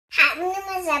My name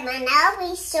is Emma and I'll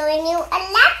be showing you a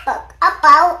lapbook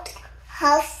about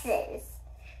houses.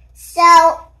 So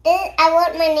I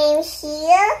wrote my name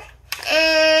here,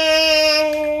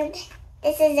 and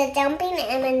this is a jumping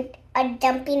M and a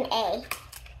jumping A.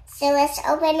 So let's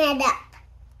open it up.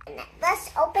 Let's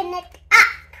open it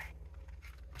up.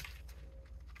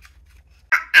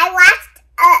 I watched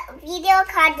a video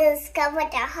called Discover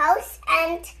the House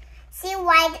and see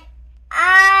why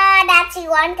that she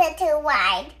wanted to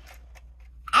wide.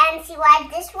 And see why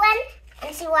this one,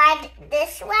 and see why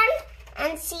this one,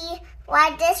 and see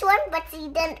why this one, but she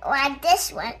didn't why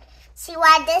this one. See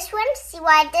why this one, see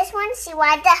why this one, see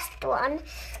why this one.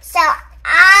 So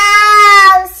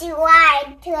I'll see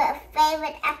why to her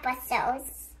favorite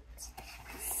episodes.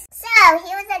 So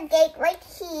here's a gate right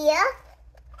here,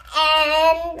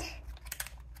 and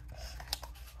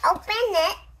open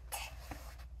it,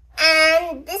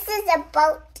 and this is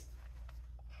about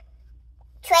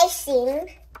tracing.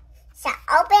 So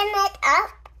open it up,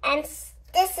 and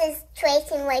this is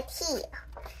tracing right here.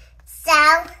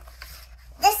 So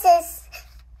this is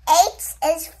H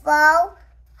is for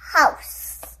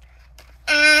house,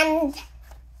 and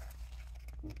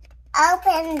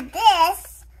open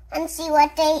this and see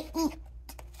what they eat,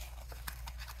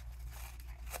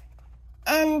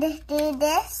 and do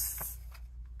this.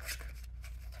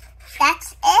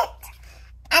 That's it.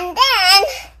 And then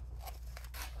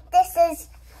this is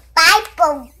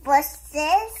Bible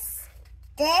verses,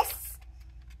 this,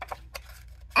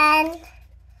 and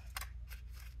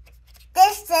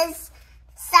this is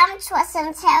some trust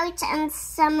and chariots and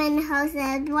some in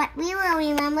houses, but we will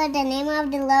remember the name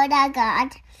of the Lord our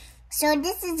God. So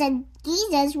this is a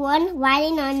Jesus one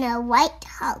riding on a white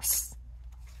horse.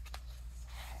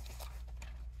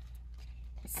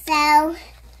 So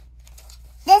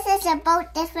this is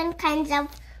about different kinds of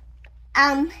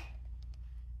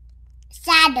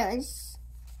saddles.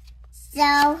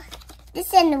 So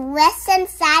this is a Western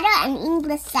saddle and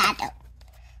English saddle.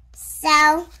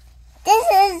 So this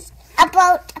is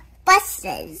about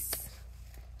buses.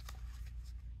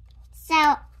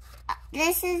 So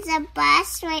this is a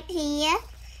bus right here,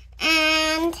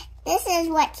 and this is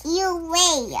what you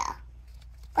wear,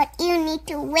 what you need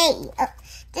to wear.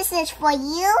 This is for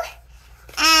you,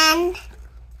 and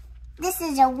this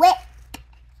is a whip,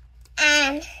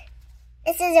 and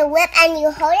this is a whip, and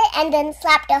you hold it and then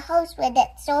slap the hose with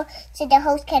it so the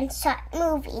hose can start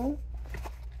moving.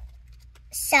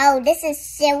 So this is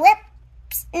syrup.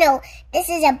 No, this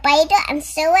is a biter and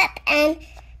syrup and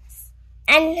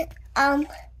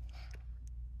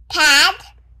pad,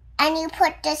 and you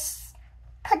put the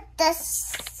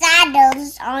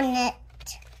saddles on it.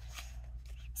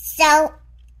 So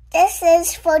this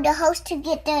is for the hose to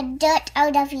get the dirt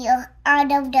out of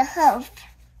the hose.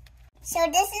 So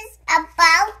this is a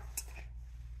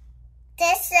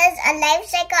life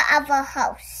cycle of a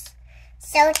house.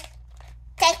 So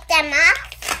take them off.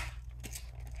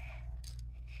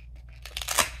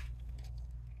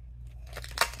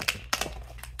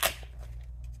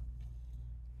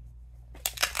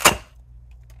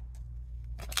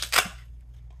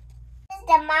 This is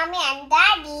the mommy and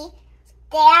daddy.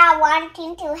 They are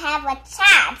wanting to have a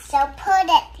child. So put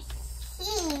it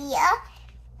here,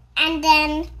 and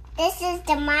then this is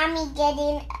the mommy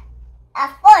getting a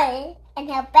foal in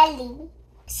her belly.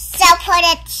 So put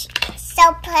it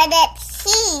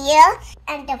here,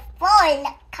 and the foal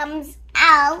comes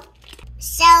out.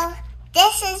 So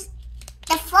this is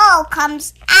the foal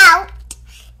comes out,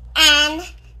 and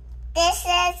this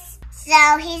is,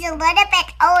 so he's a little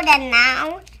bit older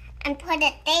now, and put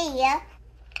it there.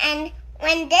 And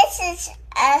when this is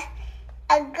a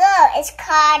girl, it's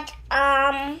called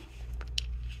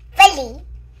filly.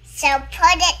 So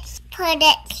put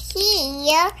it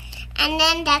here, and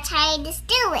then that's how you just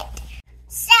do it.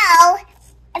 So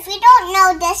if you don't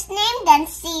know this name, then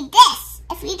see this.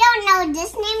 If you don't know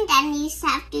this name, then you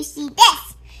have to see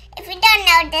this. If you don't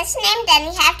know this name, then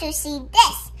you have to see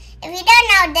this. If you don't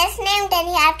know this name, then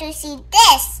you have to see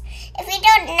this. If you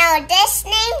don't know this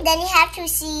name, then you have to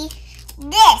see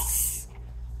this.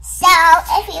 So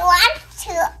if you want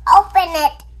to open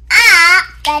it up,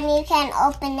 then you can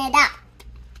open it up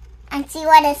and see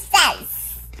what it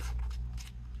says.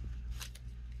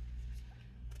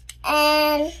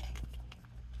 And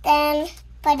then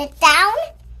put it down,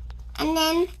 and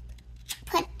then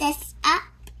put this up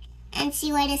and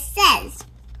see what it says.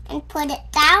 And put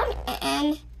it down,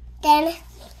 and then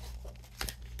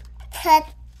put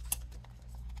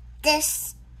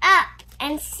this up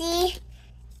and see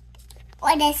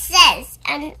what it says.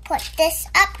 And put this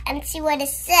up and see what it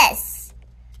says.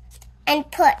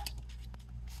 And put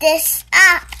this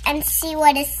up and see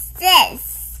what it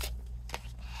says.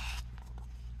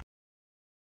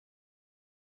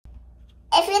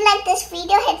 like this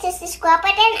video, hit the subscribe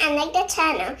button and like the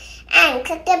channel. And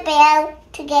click the bell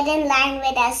to get in line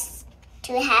with us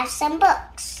to have some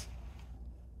books.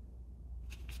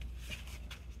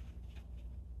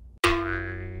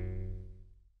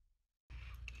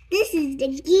 This is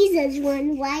the geezer's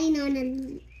one riding on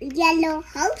a yellow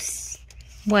horse.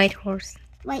 White horse.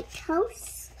 White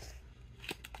horse.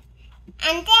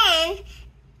 And then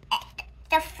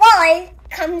the foal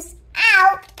comes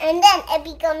out and then it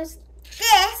becomes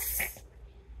this.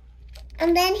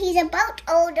 And then he's about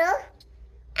older.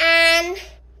 And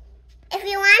if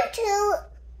you want to,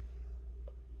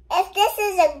 if this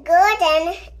is a girl,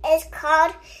 then it's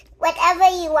called whatever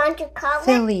you want to call it.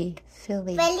 Filly.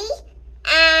 Filly.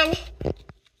 And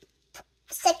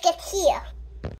stick it here.